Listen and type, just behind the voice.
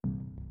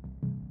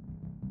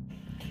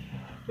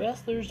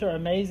Wrestlers are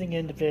amazing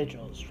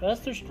individuals.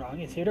 Wrestler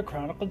Strong is here to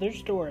chronicle their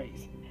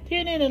stories.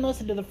 Tune in and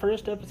listen to the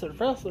first episode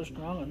of Wrestler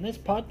Strong on this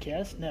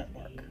podcast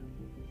network.